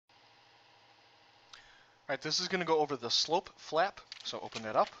Alright, this is going to go over the slope flap, so open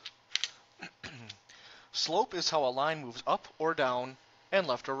that up. Slope is how a line moves up or down and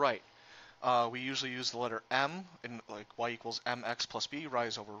left or right. We usually use the letter m in like y equals mx plus b,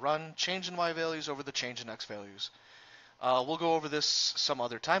 rise over run, change in y values over the change in x values. We'll go over this some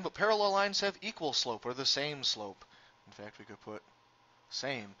other time, but parallel lines have equal slope or the same slope. In fact, we could put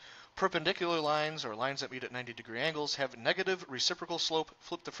same. Perpendicular lines, or lines that meet at 90-degree angles, have negative reciprocal slope.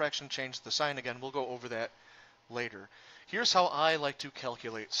 Flip the fraction, change the sign again. We'll go over that later. Here's how I like to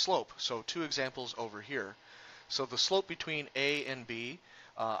calculate slope. So 2 examples over here. So the slope between A and B,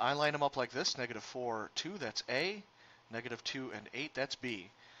 I line them up like this. -4, 2, that's A. -2 and 8, that's B.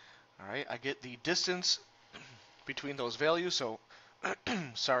 All right, I get the distance between those values. So,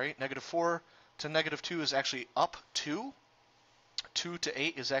 sorry, -4 to -2 is actually up 2. 2 to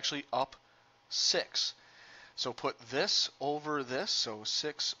 8 is actually up 6. So put this over this, so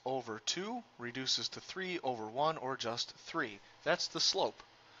 6 over 2 reduces to 3 over 1, or just 3. That's the slope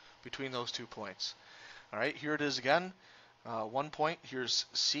between those 2 points. All right, here it is again. 1 point, here's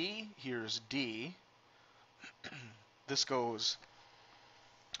C, here's D. This goes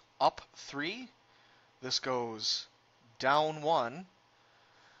up 3, this goes down 1,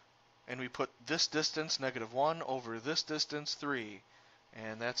 and we put this distance, -1, over this distance, 3.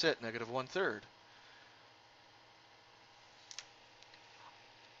 And that's it, -1/3.